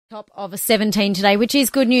Top of a 17 today, which is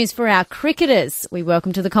good news for our cricketers. We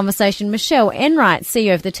welcome to the conversation Michelle Enright,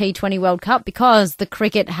 CEO of the T20 World Cup, because the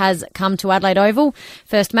cricket has come to Adelaide Oval.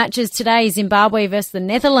 First matches today, Zimbabwe versus the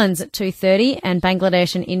Netherlands at 2:30 and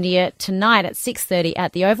Bangladesh and India tonight at 6:30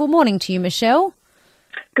 at the Oval. Morning to you, Michelle.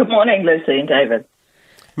 Good morning, Lucy and David.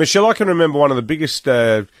 Michelle, I can remember one of the biggest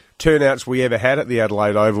turnouts we ever had at the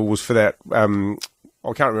Adelaide Oval was for that, I can't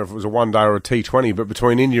remember if it was a one-day or a T20, but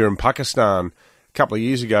between India and Pakistan a couple of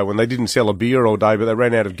years ago when they didn't sell a beer all day, but they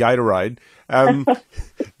ran out of Gatorade.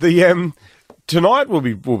 Tonight will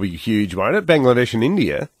be huge, won't it? Bangladesh and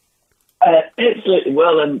India. Absolutely.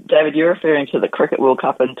 Well, and David, you're referring to the Cricket World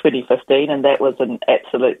Cup in 2015, and that was an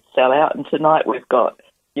absolute sellout. And tonight we've got,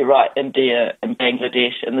 you're right, India and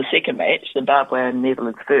Bangladesh in the second match, Zimbabwe and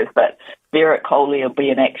Netherlands first. But Virat Kohli will be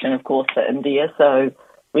in action, of course, for India. So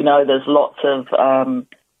we know there's lots of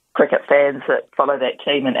cricket fans that follow that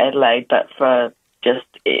team in Adelaide, but for just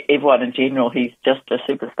everyone in general, he's just a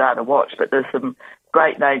superstar to watch. But there's some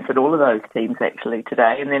great names in all of those teams actually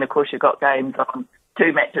today. And then, of course, you've got games on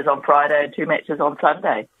 2 matches on Friday and 2 matches on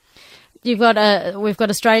Sunday. We've got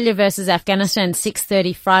Australia versus Afghanistan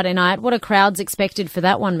 6:30 Friday night. What are crowds expected for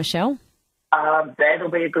that one, Michelle?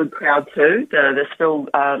 That'll be a good crowd too. There's still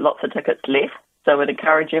lots of tickets left. So I'd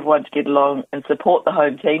encourage everyone to get along and support the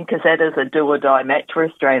home team, because that is a do-or-die match for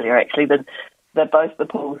Australia, actually. Both the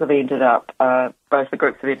pools have ended up, both the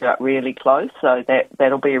groups have ended up really close, so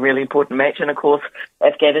that'll be a really important match. And, of course,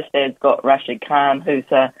 Afghanistan's got Rashid Khan, who's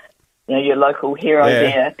your local hero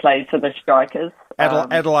there, plays for the Strikers.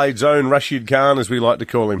 Adelaide's own Rashid Khan, as we like to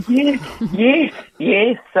call him. Yes.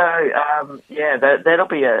 So, that'll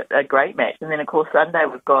be a great match. And then, of course, Sunday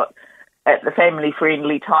we've got, at the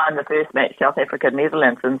family-friendly time, the first match, South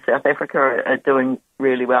Africa-Netherlands, and South Africa are doing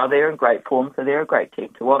really well. They're in great form, so they're a great team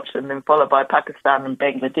to watch. And then followed by Pakistan and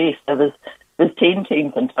Bangladesh. So there's 10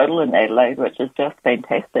 teams in total in Adelaide, which is just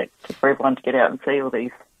fantastic for everyone to get out and see all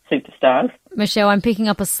these superstars. Michelle, I'm picking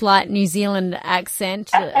up a slight New Zealand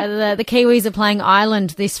accent. The Kiwis are playing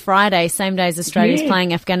Ireland this Friday, same day as Australia's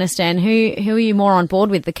playing Afghanistan. Who are you more on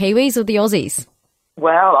board with, the Kiwis or the Aussies?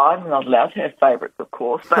 Well, I'm not allowed to have favourites, of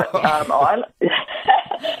course, but Ireland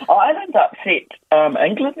upset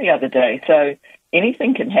England the other day, so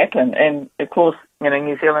anything can happen. And, of course,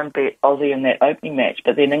 New Zealand beat Aussie in that opening match,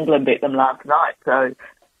 but then England beat them last night, so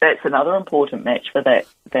that's another important match for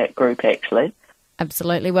that group, actually.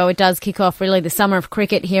 Absolutely. Well, it does kick off really the summer of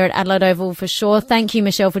cricket here at Adelaide Oval for sure. Thank you,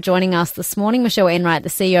 Michelle, for joining us this morning. Michelle Enright, the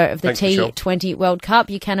CEO of the T20 World Cup.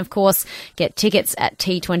 You can, of course, get tickets at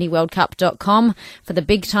t20worldcup.com for the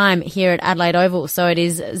big time here at Adelaide Oval. So it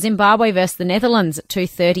is Zimbabwe versus the Netherlands at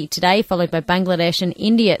 2:30 today, followed by Bangladesh and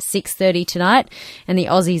India at 6:30 tonight. And the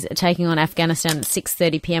Aussies are taking on Afghanistan at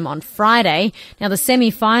 6:30pm on Friday. Now, the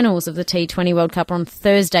semi-finals of the T20 World Cup are on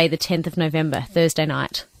Thursday, the 10th of November, Thursday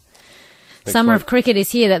night. Summer of cricket is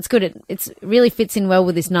here. That's good. It really fits in well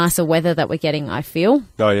with this nicer weather that we're getting, I feel.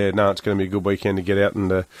 Oh, yeah. No, it's going to be a good weekend to get out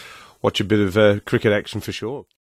and watch a bit of cricket action for sure.